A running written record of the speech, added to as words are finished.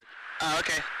Oh,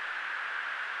 okay.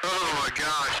 Oh my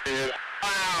gosh, dude.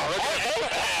 Wow, look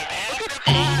at the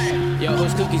pie. Yo,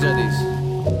 whose cookies are these?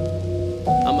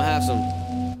 I'ma have some.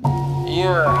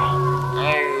 Yeah.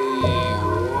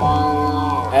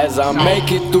 As I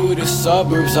make it through the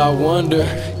suburbs, I wonder,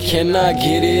 can I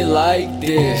get it like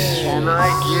this? Can I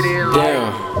get it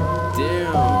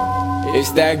Damn,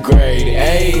 it's that grade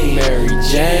A Mary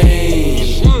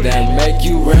Jane that make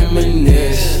you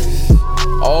reminisce.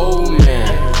 Oh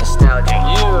man, nostalgic?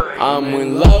 Yeah. I'm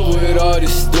in love with all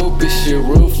this stupid shit,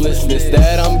 ruthlessness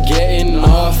that I'm getting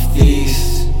off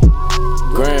these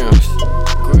grams.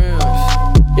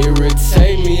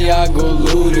 Irritate me, I go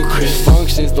ludicrous.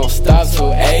 Functions don't stop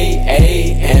till 8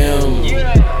 a.m.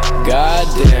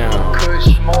 Goddamn,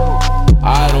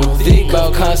 I don't think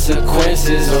about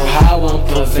consequences or how I'm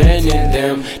preventing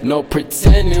them. No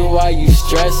pretending while you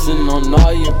stressing on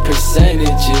all your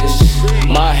percentages.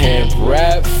 My hemp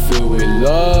rap filled with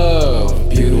love,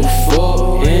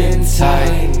 beautiful and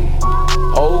tight.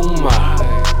 Oh my,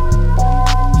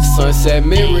 sunset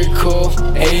miracle,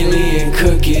 alien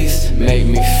cookies make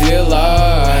me feel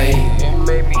alright.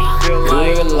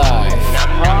 Good life.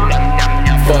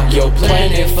 Fuck your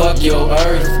planet, fuck your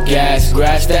earth. Gas,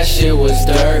 grass, that shit was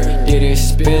dirt. Didn't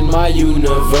spin my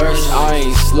universe. I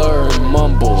ain't slurring,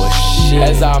 mumble shit.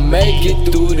 As I make it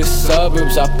through the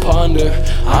suburbs, I ponder,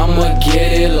 I'ma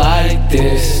get it like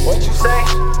this. What you say?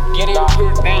 Get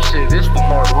this shit. This the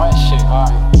more wet shit.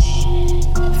 Alright.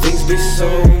 Things be so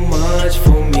much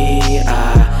for me,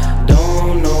 I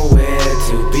don't know where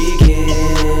to begin.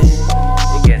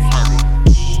 It gets heavy.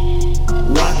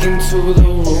 Walk into the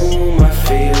room, I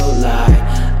feel like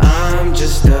I'm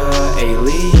just a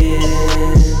alien.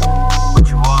 What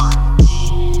you are?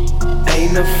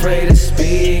 Ain't afraid to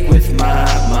speak with my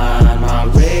mind, my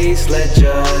race, let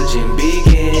judging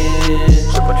begin.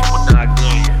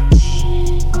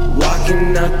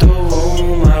 Walking out the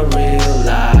room, I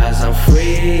realize I'm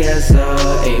free as a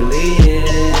alien.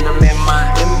 When I'm in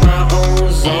my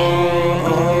own zone.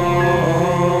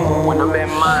 When I'm in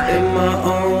my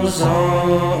own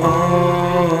zone.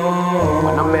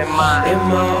 When I'm in my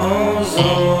own